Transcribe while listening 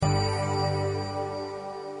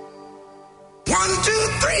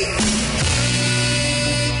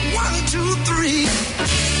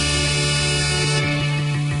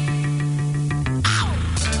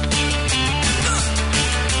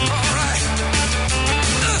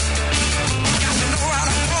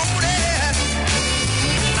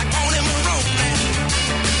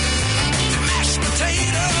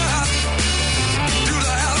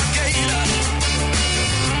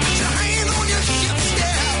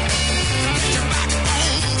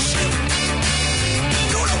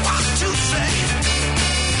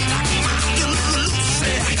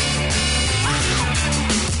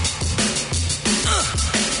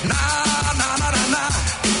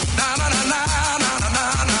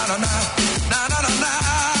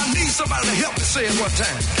Say it one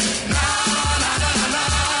time.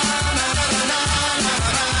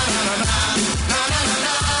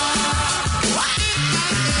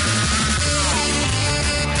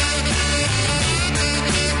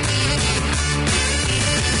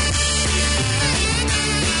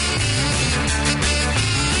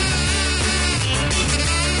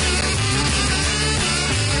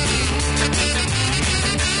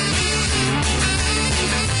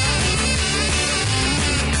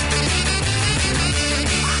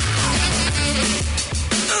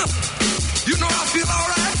 You know I feel all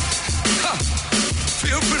right.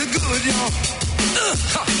 Feel pretty good, y'all.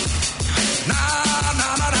 Na na na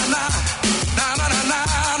na na na na na na na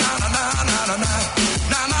na na na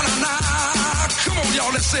na na na na. Come on,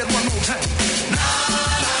 y'all, let's say it one more time. Na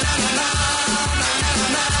na na na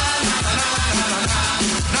na na na na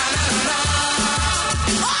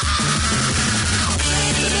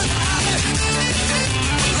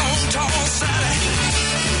Long tall Sally,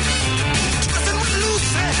 twisting with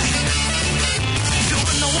Lucy.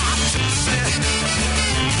 Don't know what to say.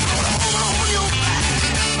 Hold on your back.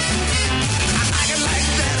 I like it like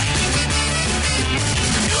that.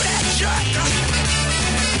 Do that jerk.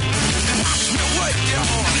 And watch me work,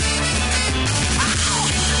 y'all. I'll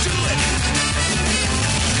do it.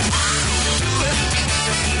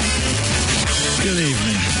 Good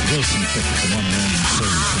evening. Wilson Pickett, the one and only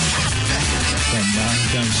soul from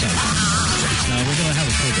down south. Now, we're going to have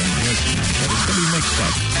a program here tonight, but it's going to be mixed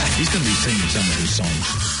up. He's going to be singing some of his songs.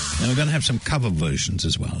 And we're going to have some cover versions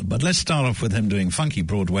as well. But let's start off with him doing Funky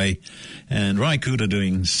Broadway, and Ry Cooder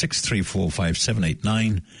doing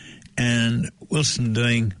 6345789, and Wilson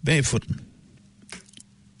doing Barefootin'.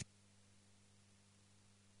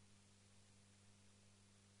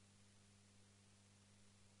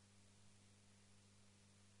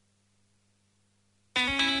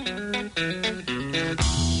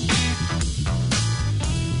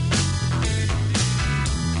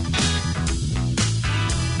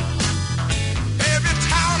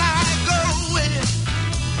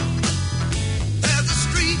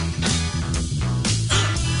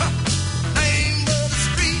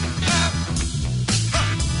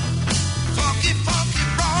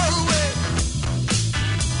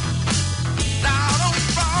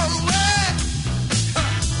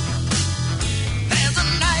 There's a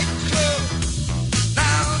nightclub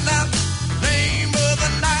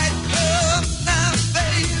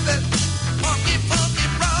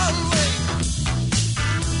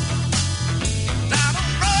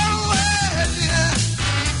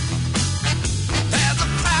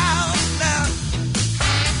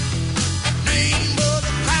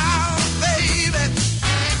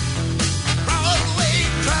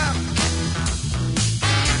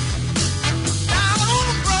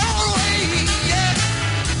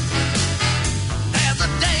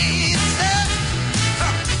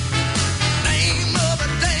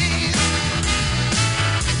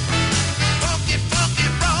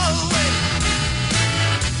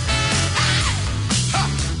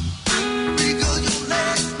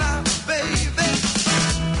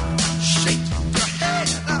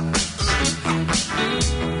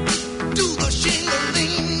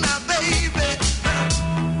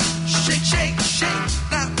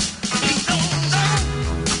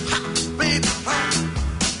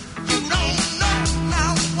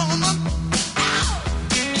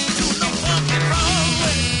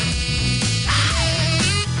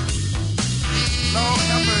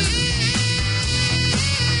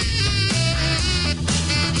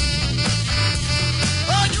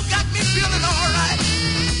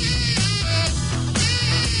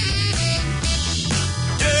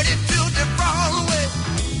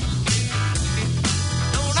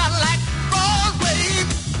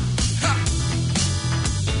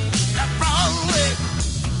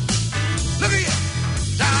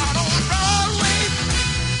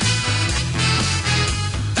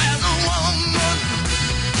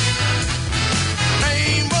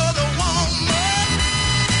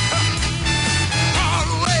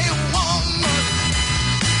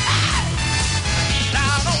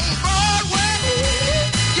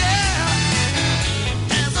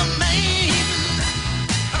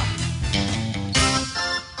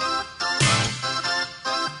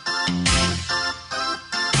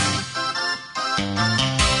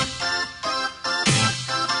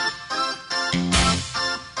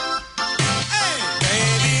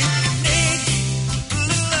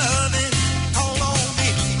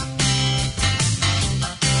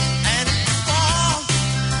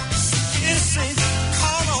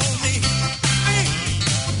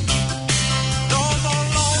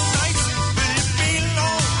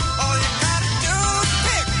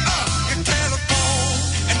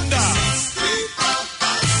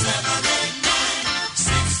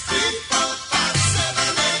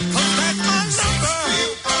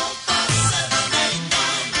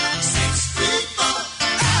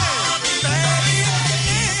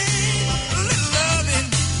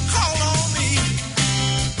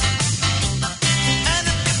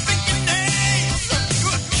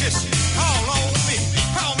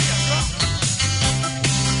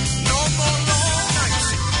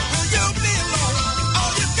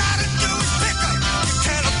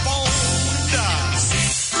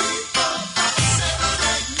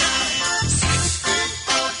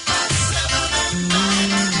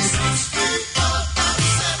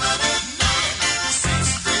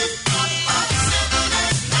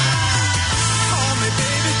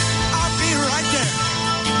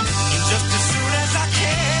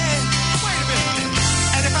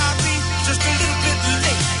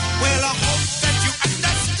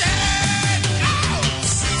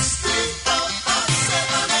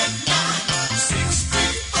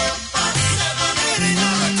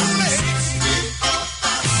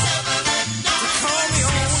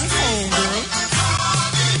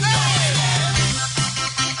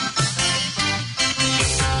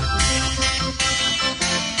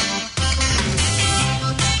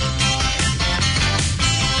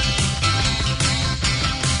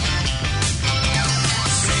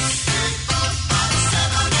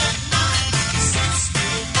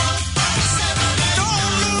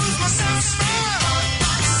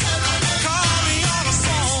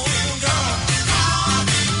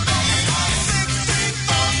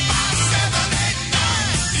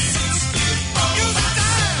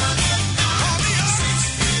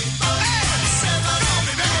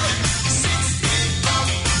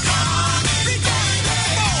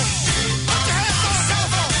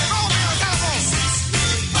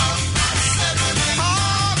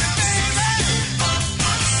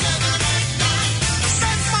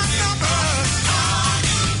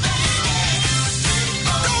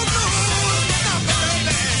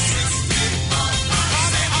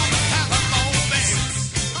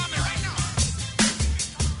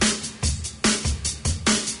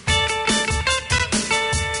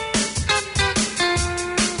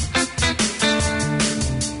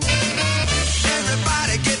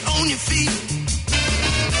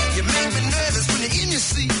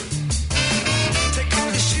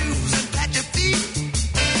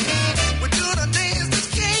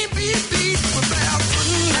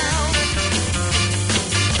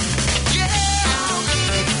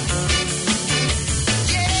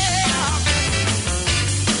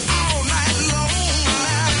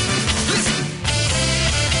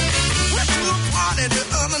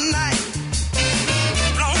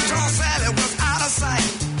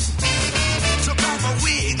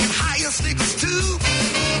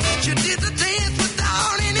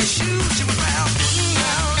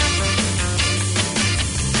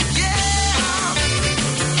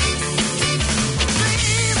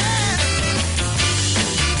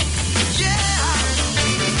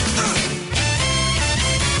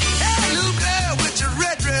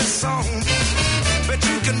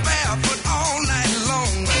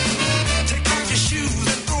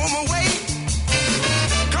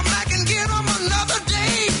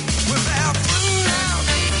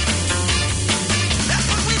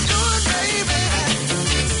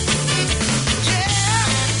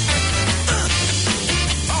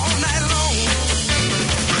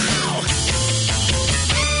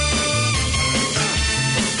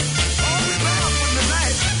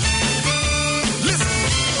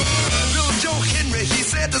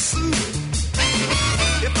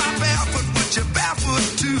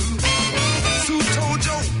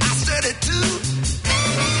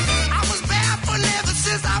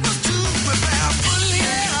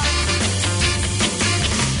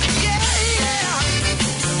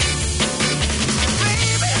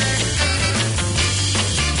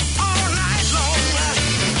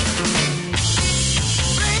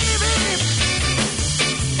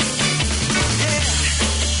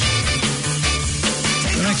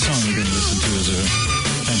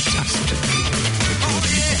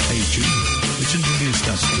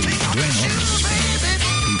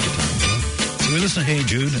We listen to Hey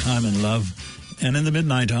Jude, I'm in Love, and in the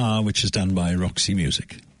Midnight Hour, which is done by Roxy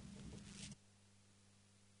Music.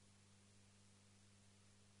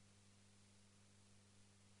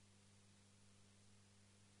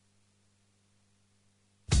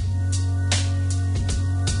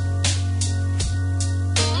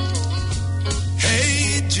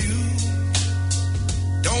 Hey Jude,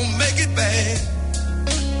 don't make it bad.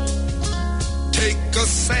 Take a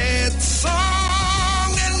sad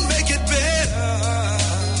song and make it better.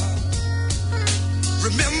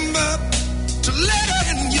 Remember to let her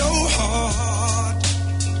in your heart.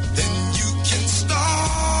 Then you can start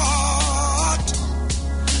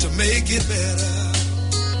to make it better.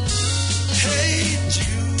 Hey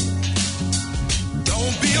Jude,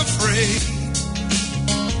 don't be afraid.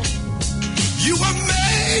 You were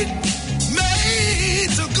made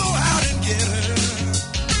to go out and get her.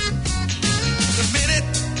 The minute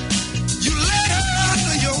you let her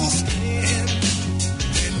under your skin,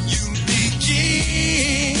 then you begin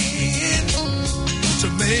to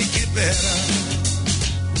make it better.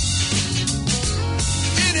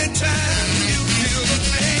 Anytime you feel the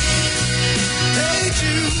pain, hey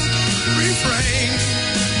Jude, refrain.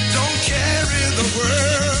 Don't carry the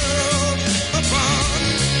world upon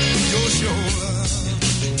your shoulder.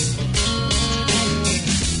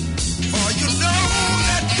 For you know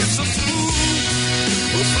that it's a fool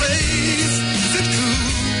who plays it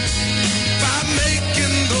cool by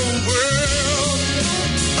making the world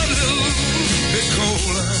a little bit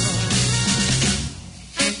colder.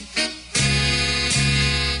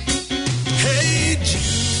 Hey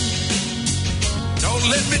Jude, don't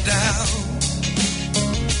let me down.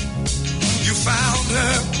 You found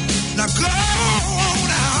her, now go on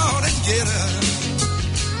out and get her.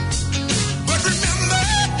 But remember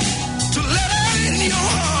to let her in your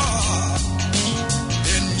heart.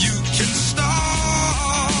 Then you can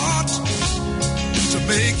start to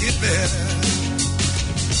make it better.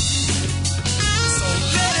 So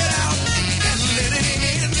let it out and let it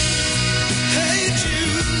in. Hey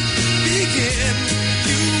Jude, begin.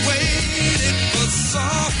 You waited for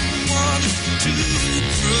someone to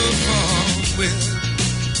perform with.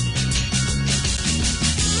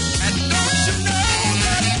 And don't you know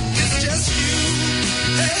that it's just you?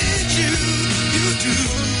 Hey Jude, you do.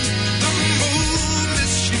 The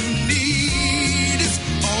movements you need is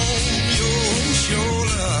on your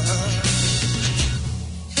shoulder.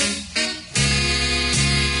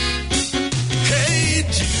 Hey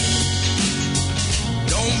Jude,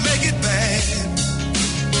 don't make it bad.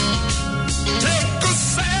 Take a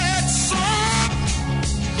sad song,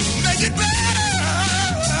 make it better.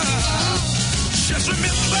 Just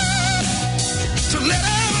remember to let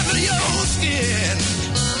out under your skin.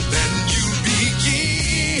 Then you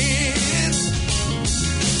begin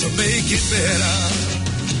to make it better.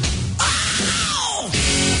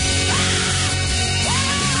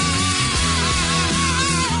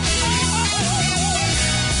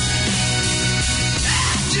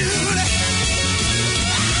 Julie.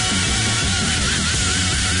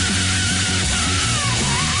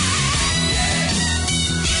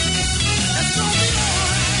 It's gonna be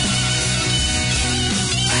alright.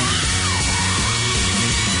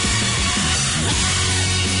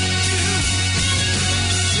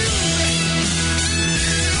 Julie.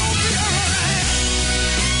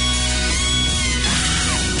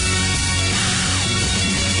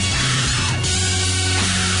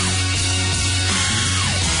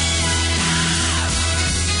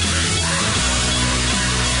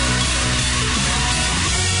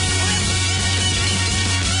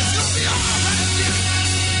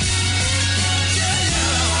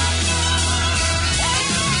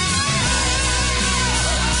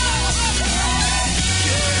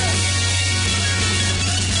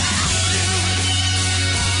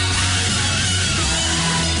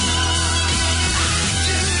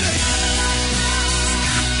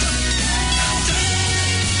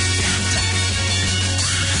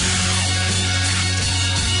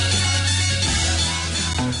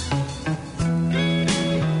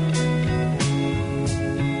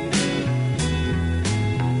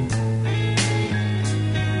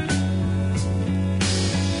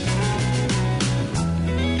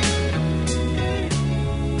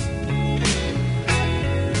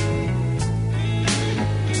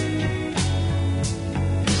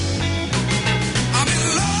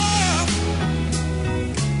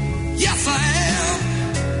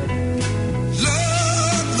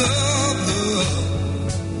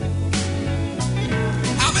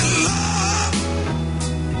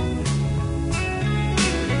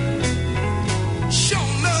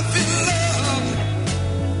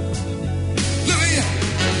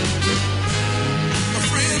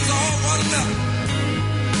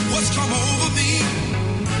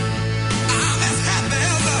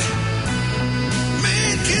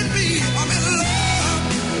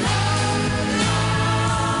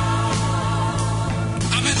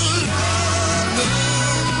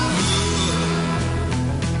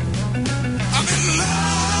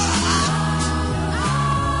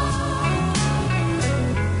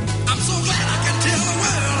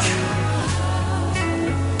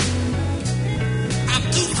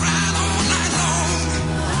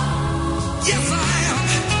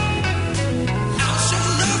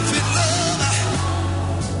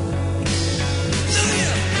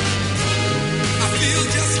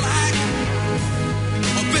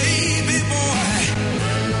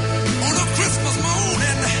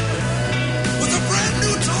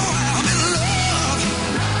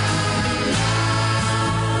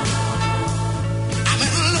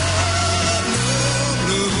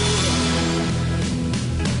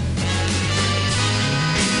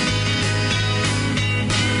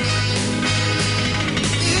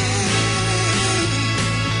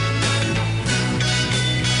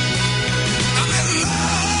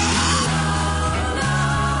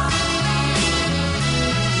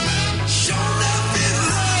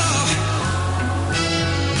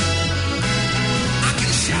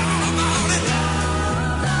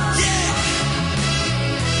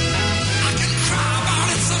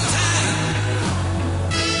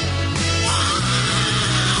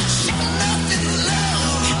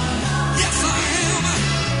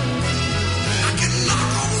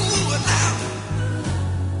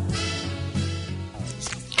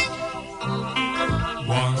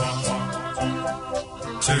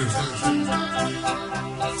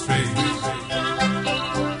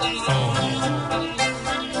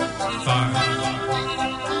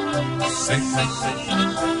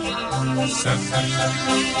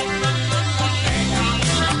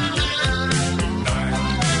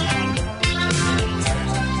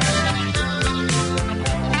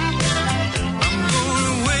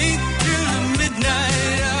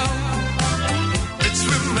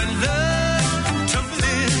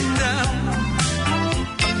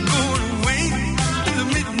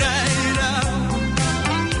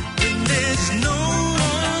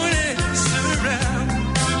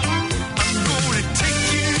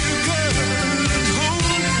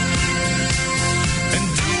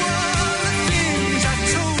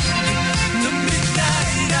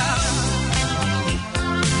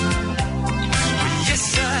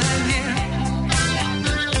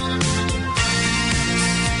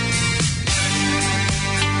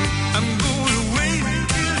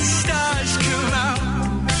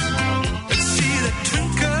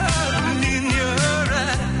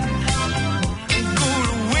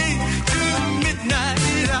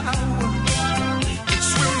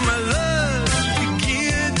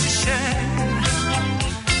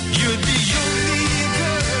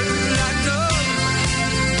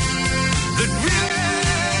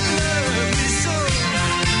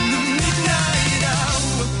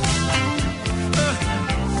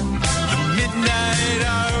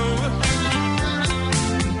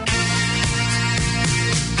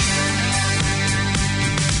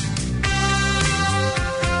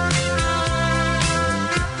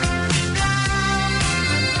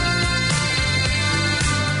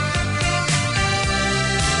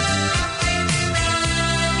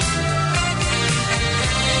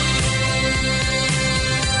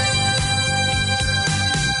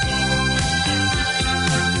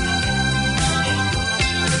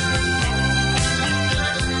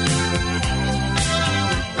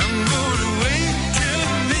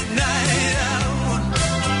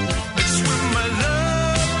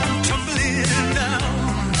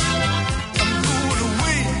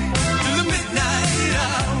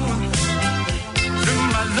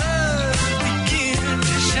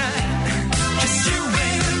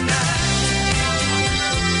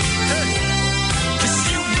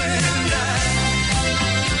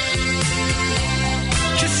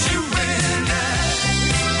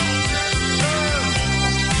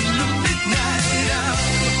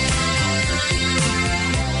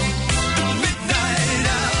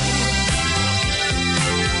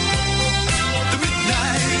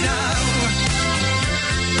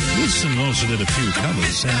 also did a few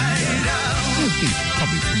covers, and you'll be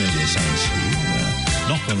probably familiar sounds to you.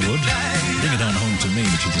 Knock on Wood, Bring It On Home to Me,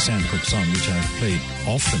 which is the Sam Cooke song, which I've played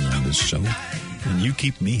often on this show, and You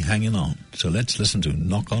Keep Me Hanging On. So let's listen to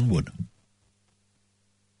Knock on Wood.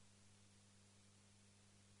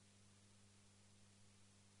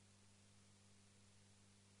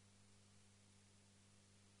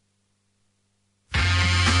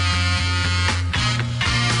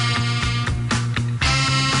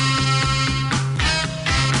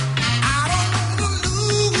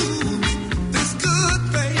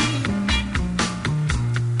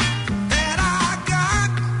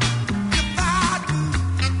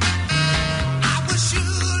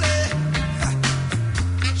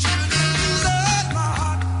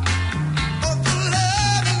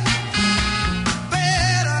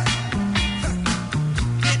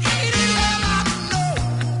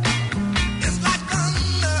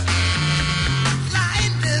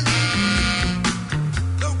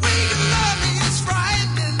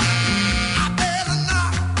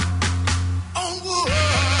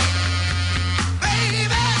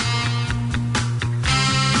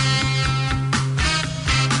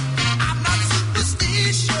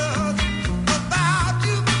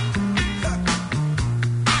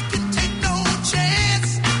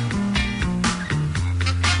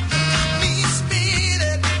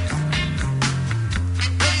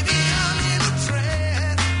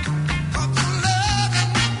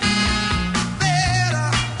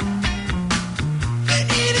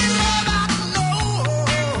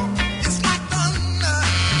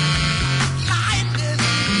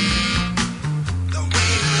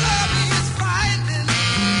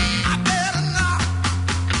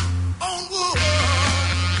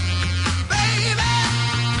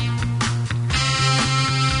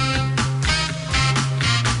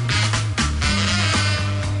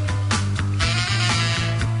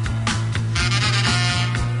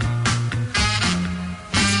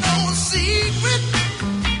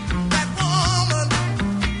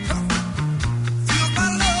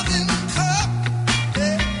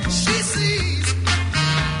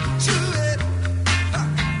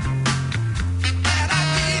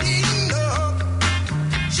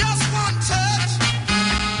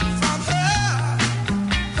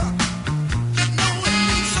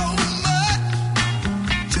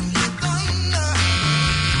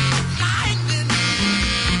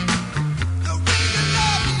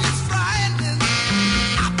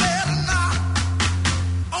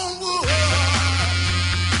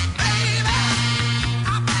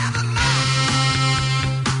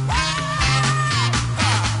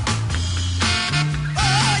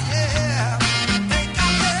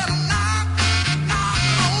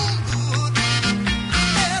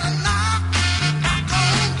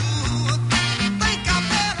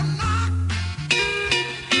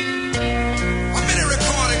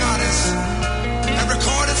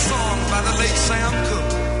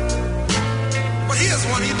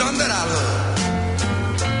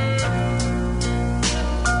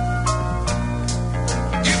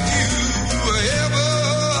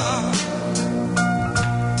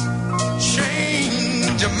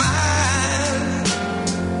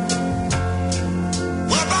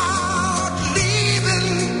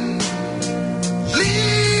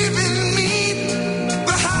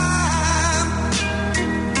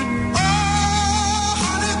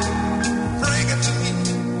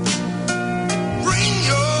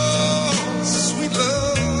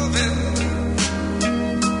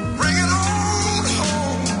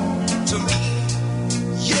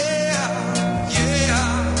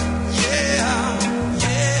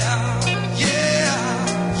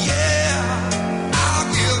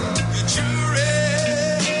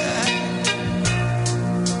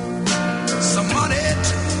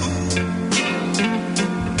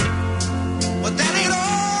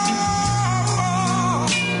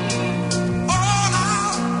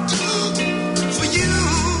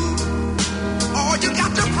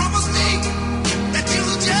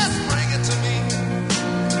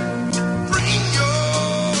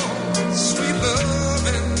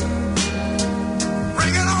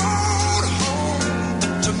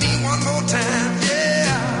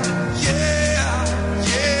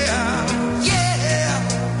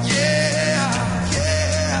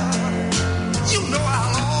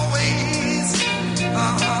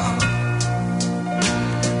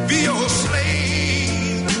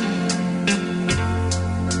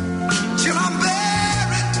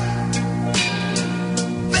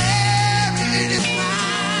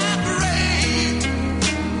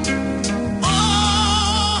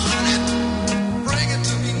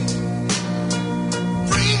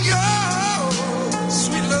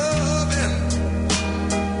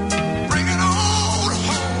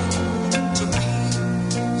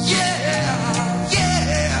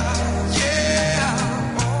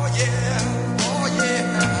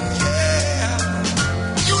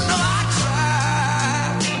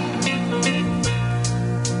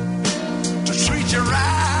 treat you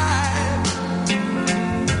right.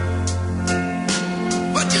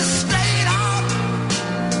 But you stayed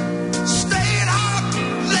out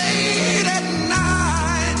late at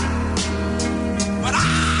night. But I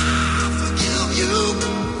forgive you,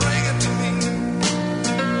 bring it to me.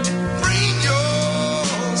 Bring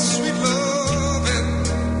your sweet loving.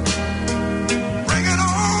 Bring it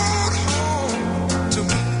on home to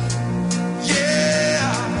me.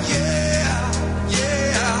 Yeah, yeah,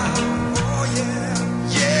 yeah. Oh yeah,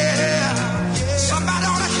 yeah, yeah. Somebody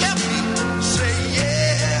ought to help me say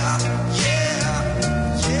yeah, yeah,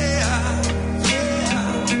 yeah, yeah,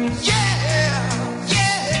 yeah,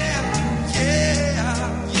 yeah, yeah, yeah,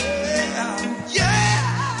 yeah,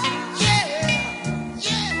 yeah,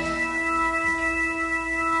 yeah.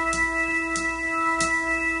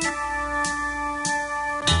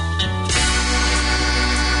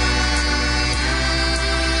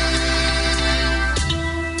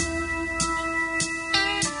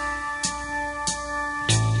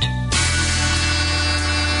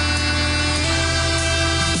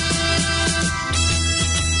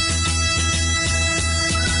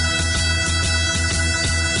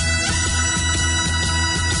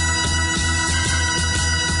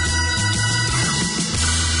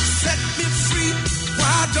 Set me free,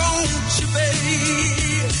 why don't you,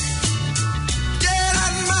 babe? Get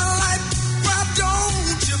out of my life, why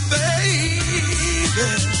don't you, baby?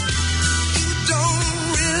 You don't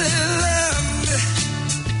really love me,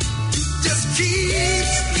 you just keep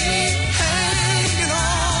me hanging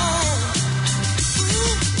on.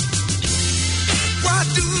 Ooh. Why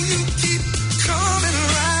do you keep coming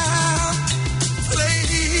around,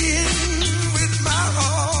 playing with my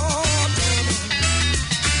heart?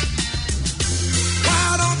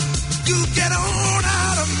 Why don't you get on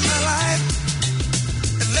out of my life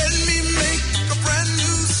and let me make a brand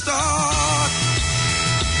new start?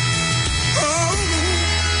 Oh,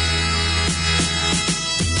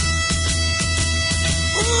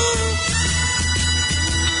 ooh.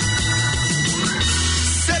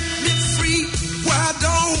 Set me free, why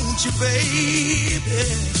don't you, baby?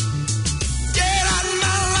 Get out of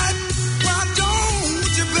my life, why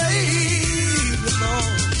don't you, baby?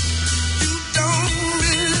 Lord. You don't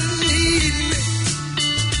really need me.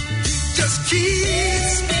 Just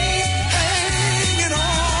keeps me hanging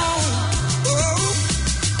on. Oh,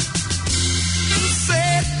 you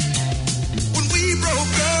said when we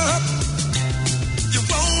broke up, you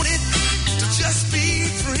wanted to just be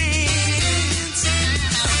friends.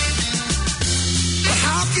 But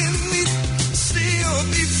how can we still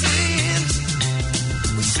be friends?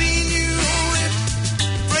 When seeing you only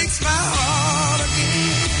breaks my heart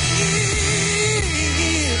again.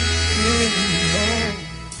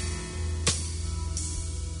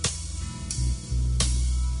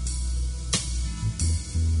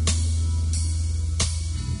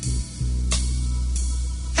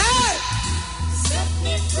 Hey! Set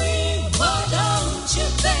me free, why don't you,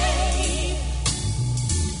 babe?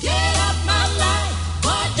 Get out my life,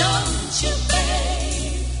 why don't you,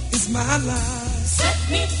 babe? It's my life, Set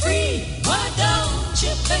me free, why don't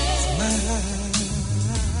you, babe? my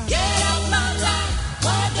life. Get out my life,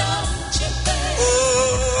 why don't you, babe?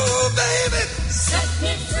 Oh, baby. Set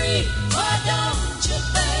me free, why don't you,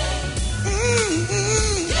 babe?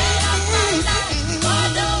 Mm-hmm. Get out my life, why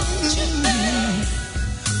don't you, babe?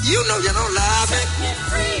 You know you don't love me. Set me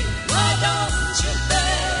free, why don't you,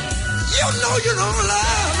 babe? You know you don't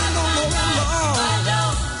love me no more, Why Lord.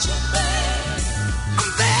 don't you, babe? I'm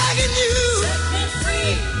begging you. Set me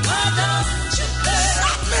free, why don't you,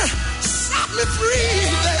 babe? Set me free,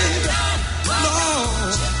 baby.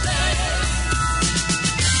 Lord.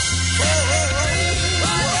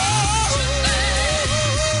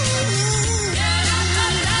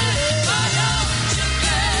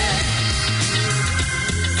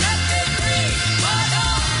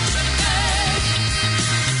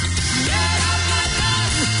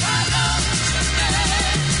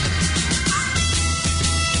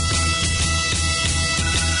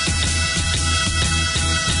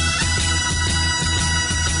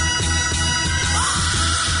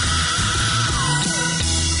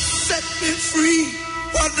 Set me free,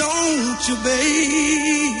 why don't you,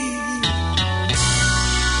 babe?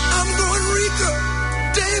 I'm going Rico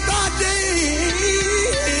day by day.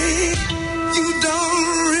 You don't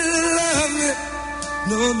really love me,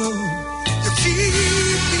 no, no. You keep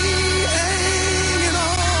me hanging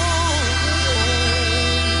on,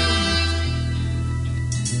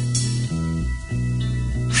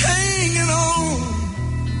 hanging on,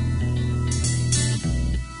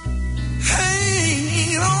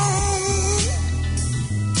 hanging on,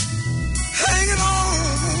 hanging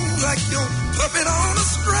on like your puppet on a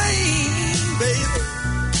string, baby.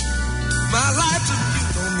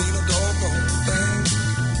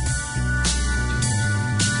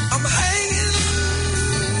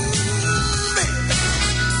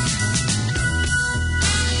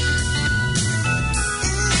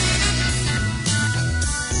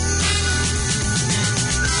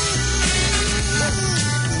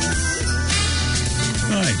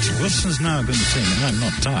 Wilson's now going to sing I'm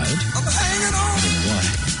Not Tired. I'm hanging on. I don't know why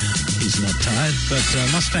he's not tired, but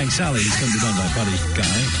Mustang Sally is going to be done by Buddy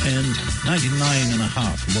Guy, and 99 and a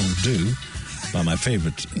Half Won't Do by my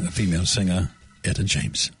favourite female singer, Etta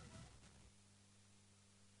James.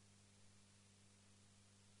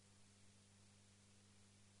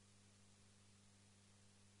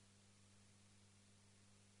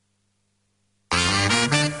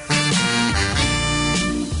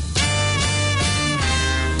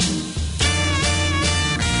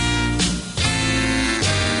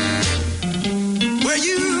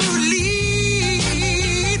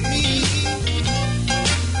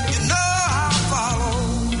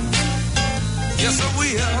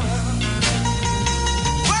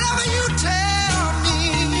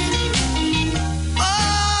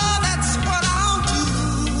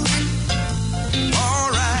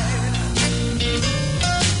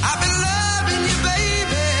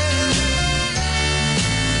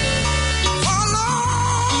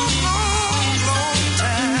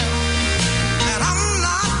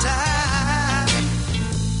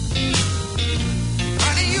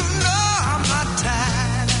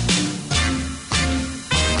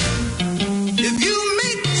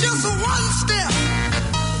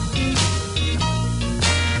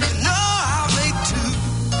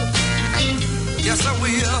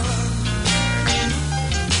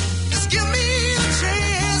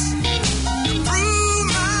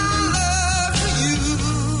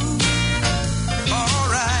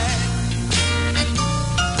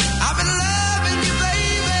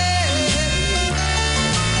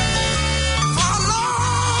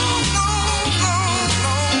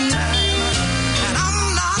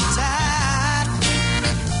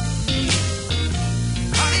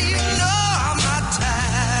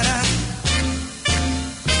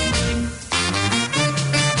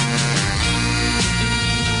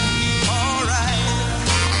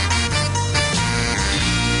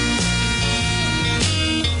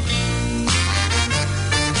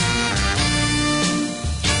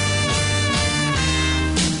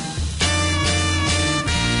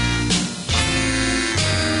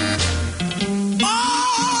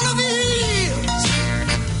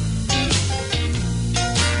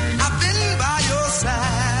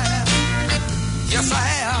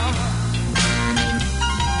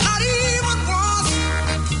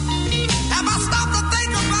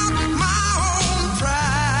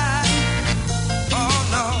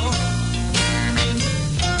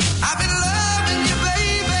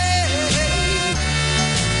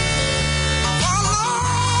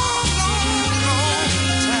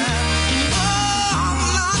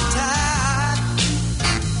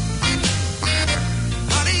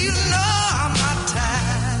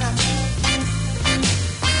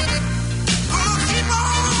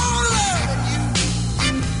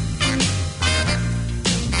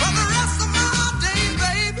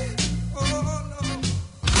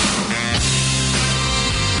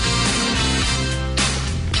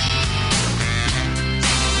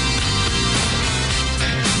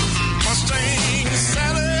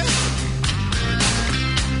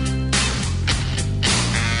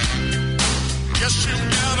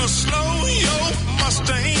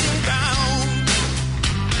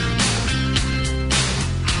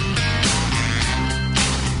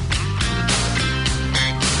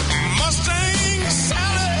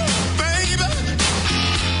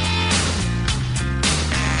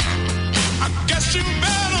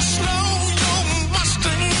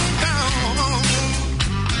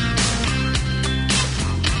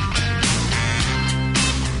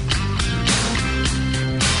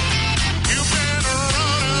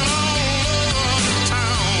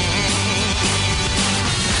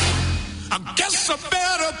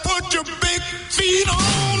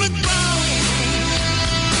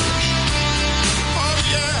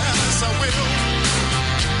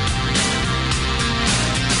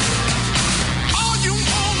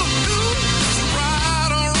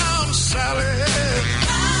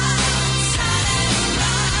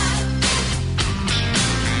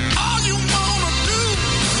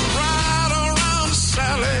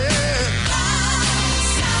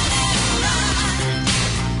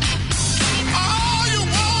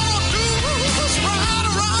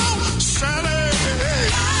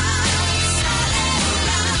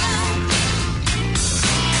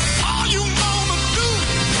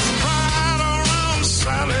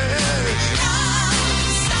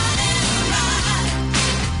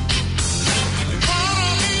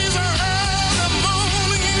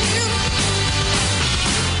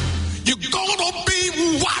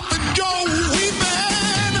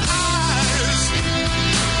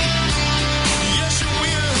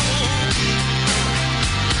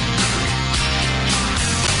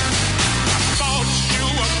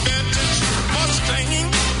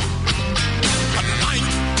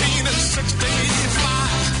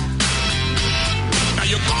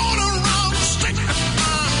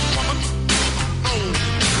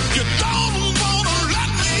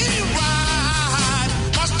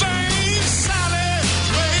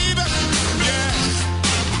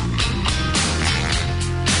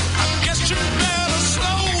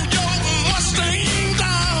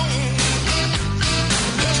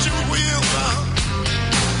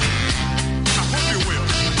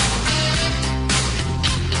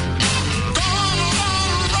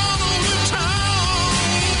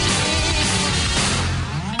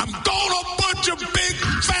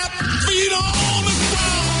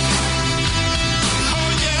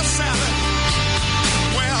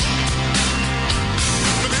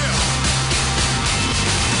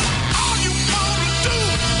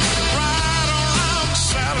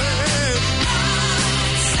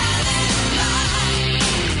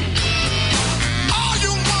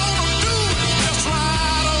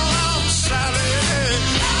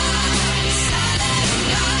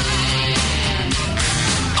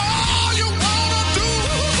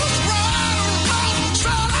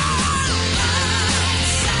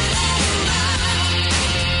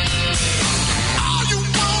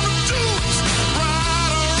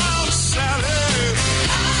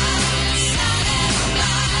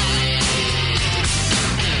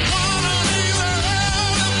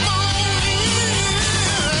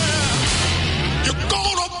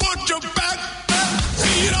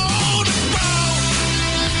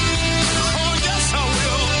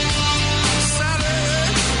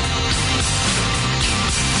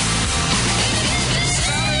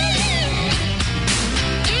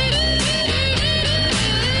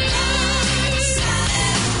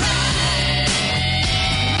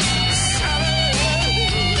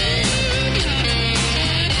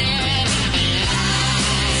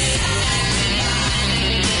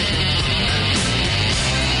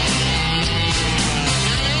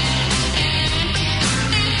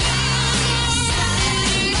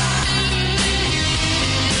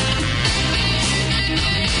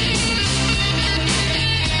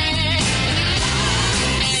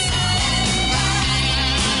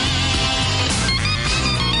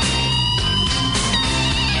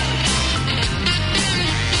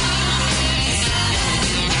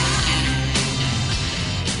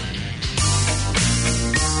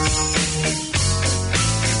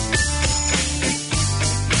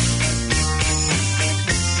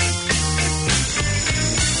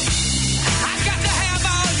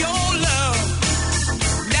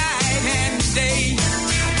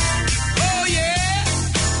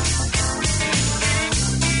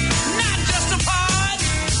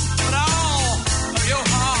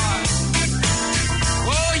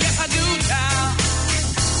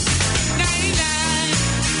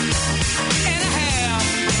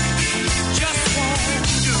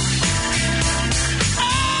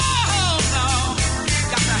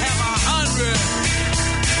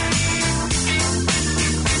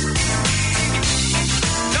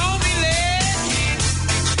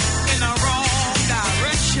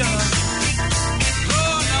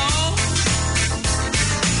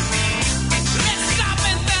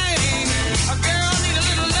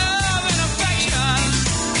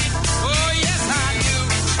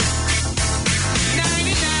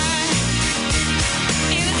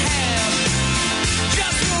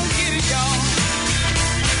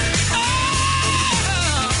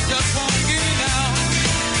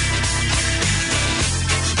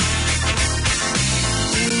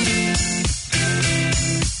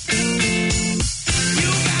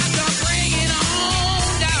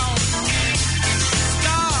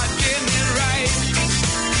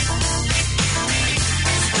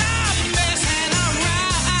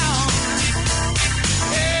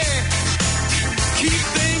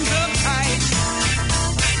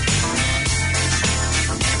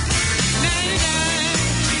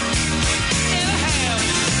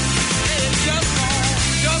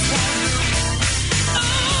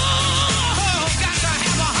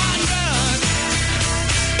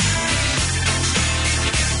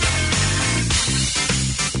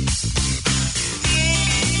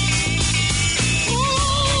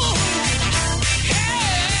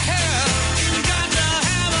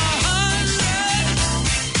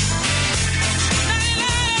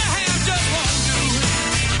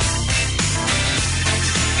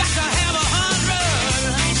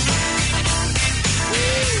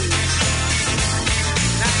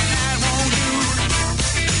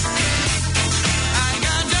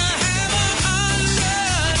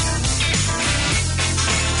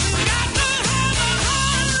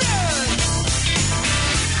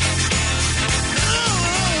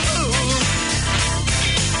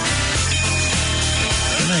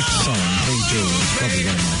 next song, Hey Joe, is probably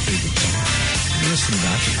one of my favourite songs. Listen to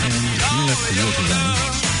that, and you left the water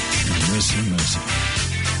running. Mercy, mercy.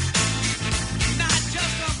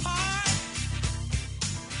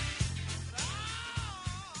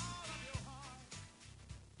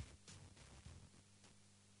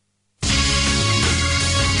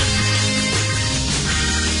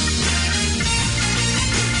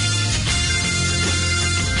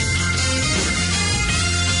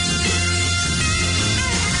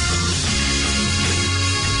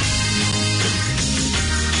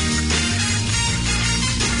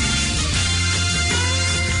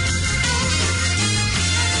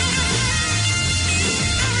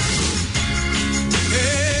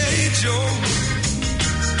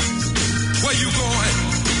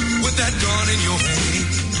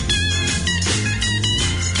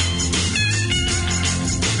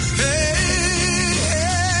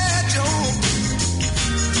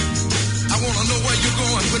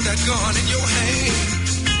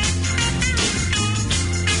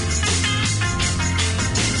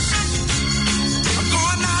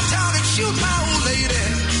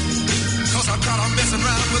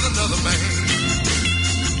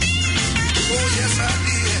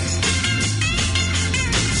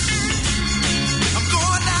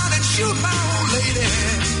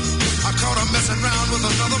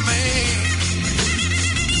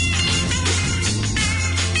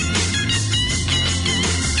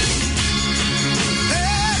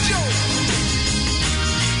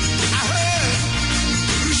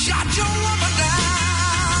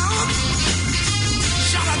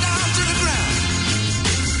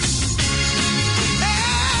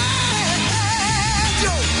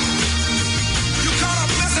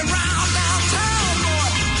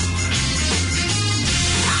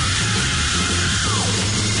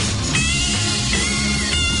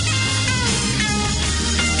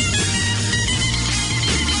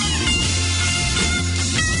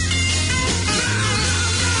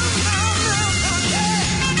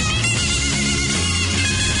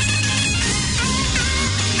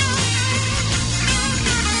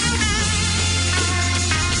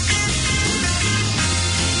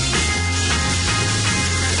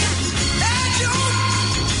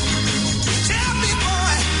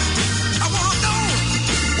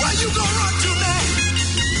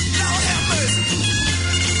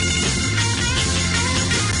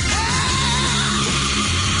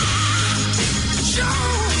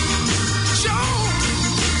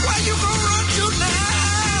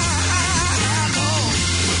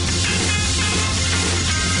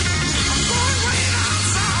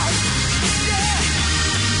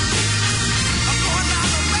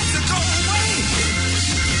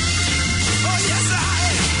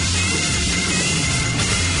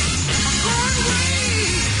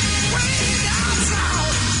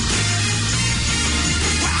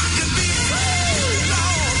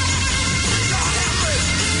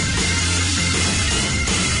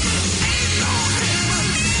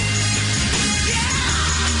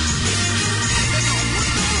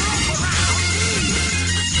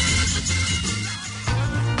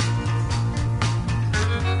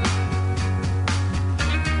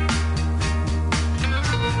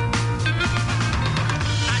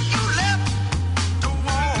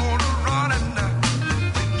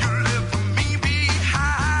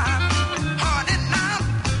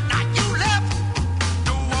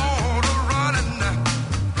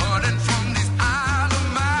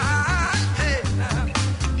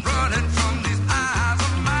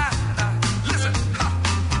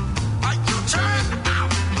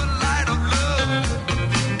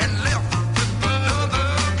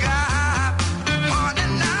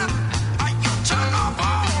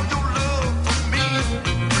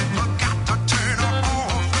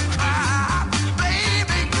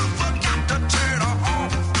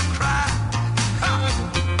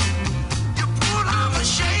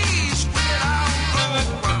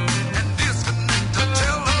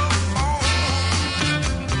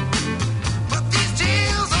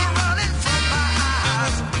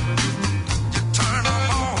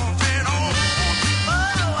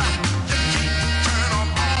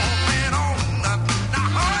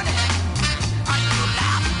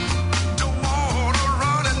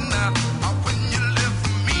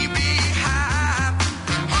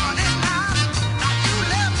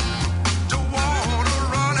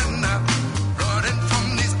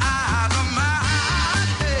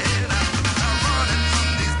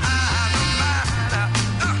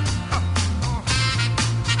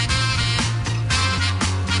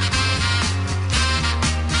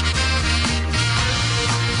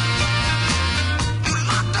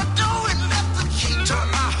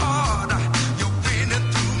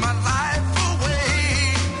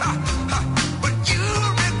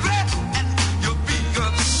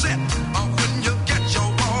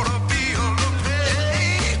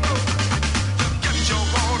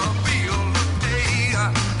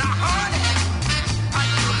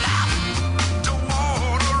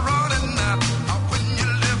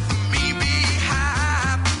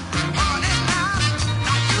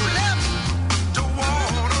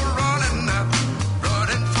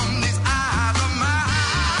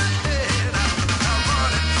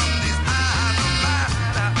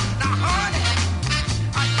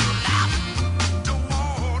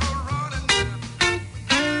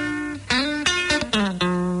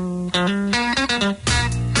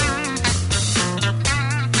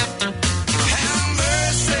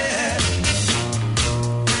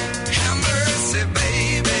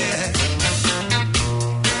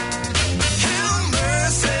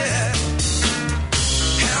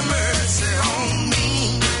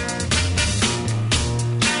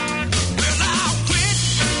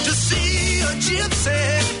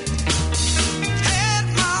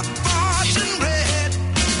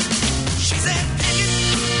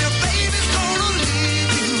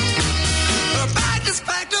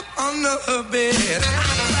 the bed.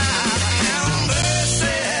 Have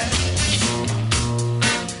mercy.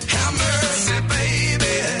 Have mercy,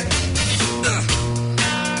 baby.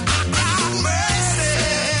 Have mercy.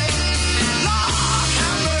 Lord,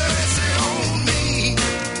 have mercy on me.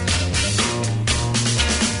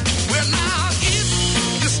 Well, now, if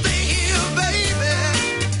you stay here, baby,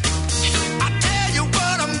 I tell you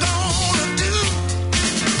what I'm gonna do.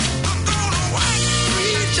 I'm gonna work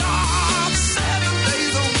 3 jobs, 7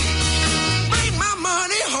 days a week. Bring my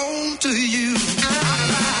money home to you.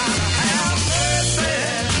 Have mercy.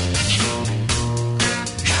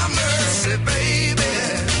 Have mercy, baby.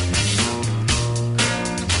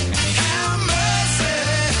 Have mercy.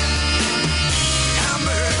 Have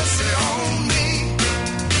mercy on me.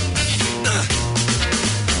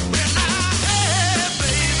 Well, now, hey,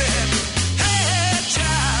 baby. Hey,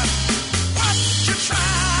 child. What you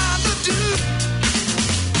trying to do?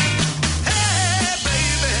 Hey,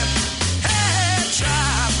 baby. Hey,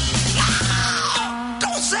 child.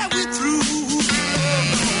 Don't say we through.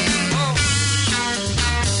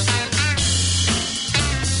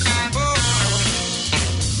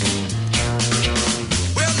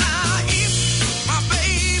 Well, now, if my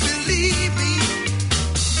baby leave me,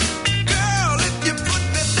 girl, if you put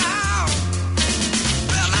me down,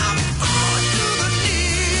 well, I'm going to the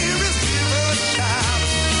nearest river, child.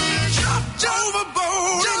 Jump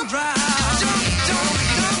overboard and drown. Jump,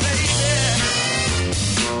 baby.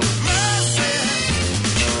 Mercy,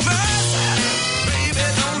 mercy, baby,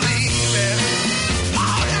 don't leave me.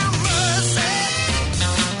 Lord, have mercy,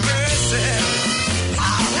 mercy.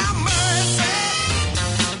 Lord, have mercy,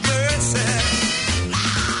 mercy.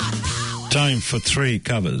 Time for 3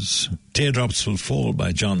 covers. Teardrops Will Fall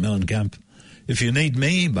by John Mellencamp, If You Need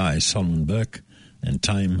Me by Solomon Burke, and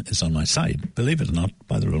Time Is On My Side, believe it or not,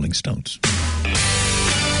 by the Rolling Stones.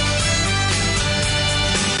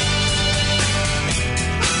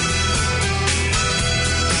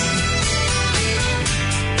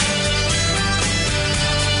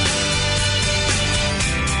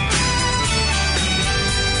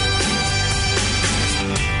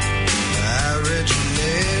 I read your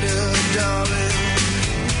letter, darling.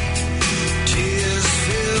 Tears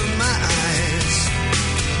fill my eyes.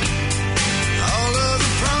 All of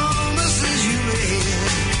the promises you made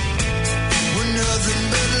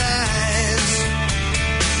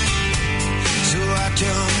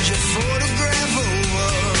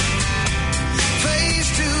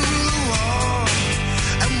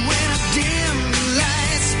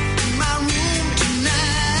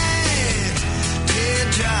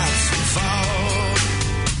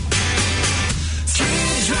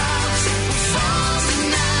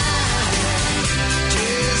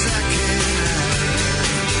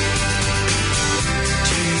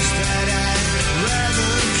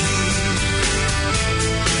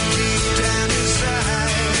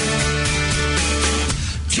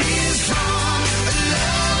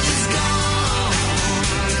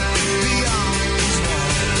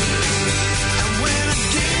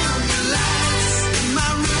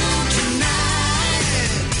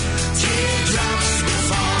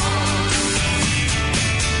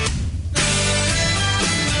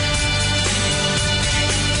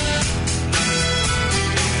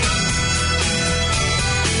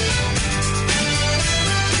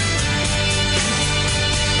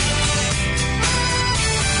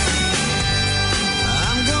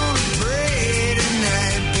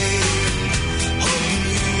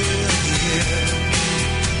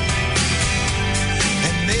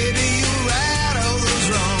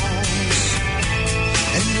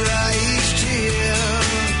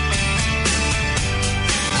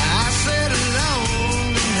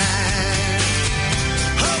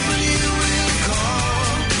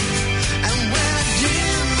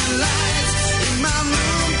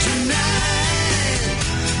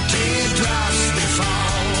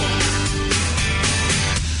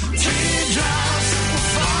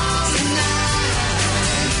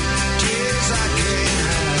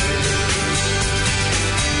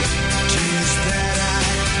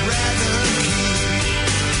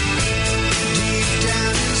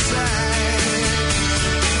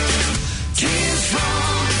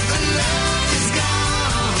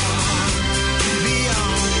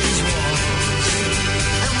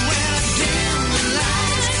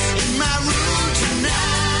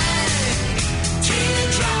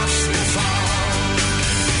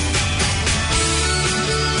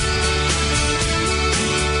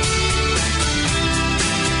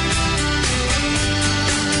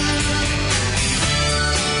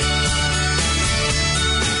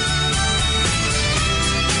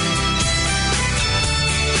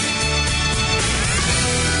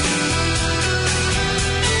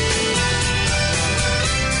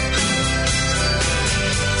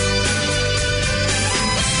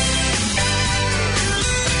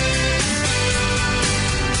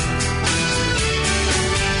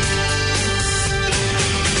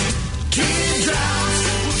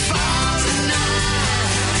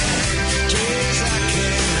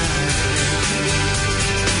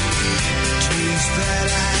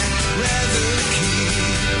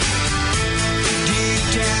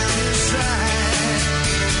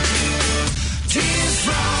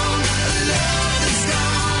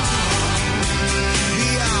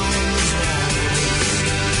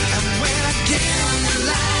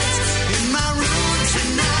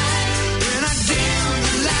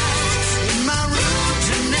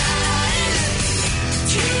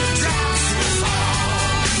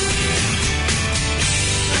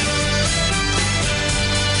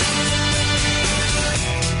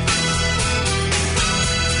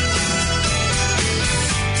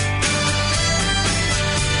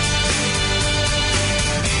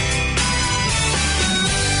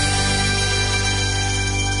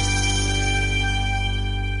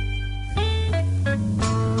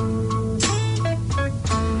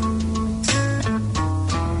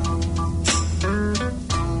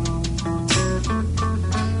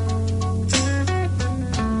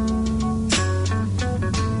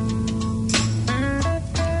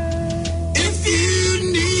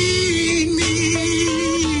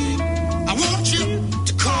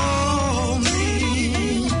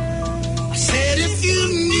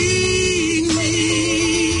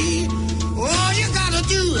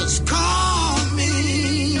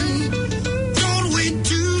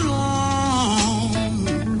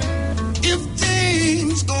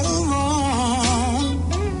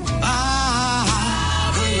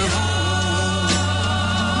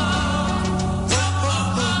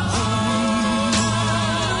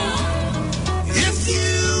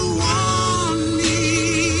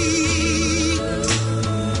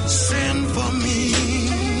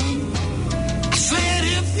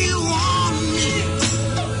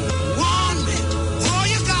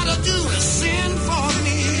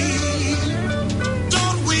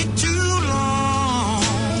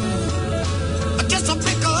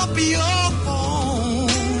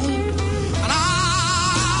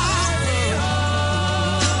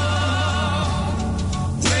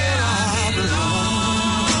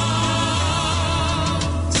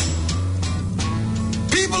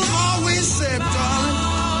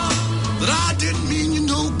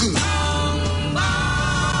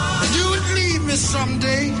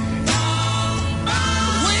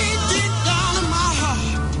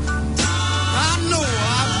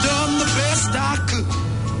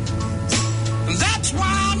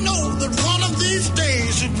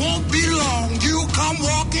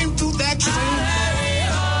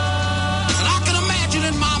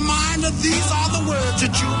These are the words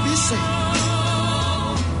that you'll be saying.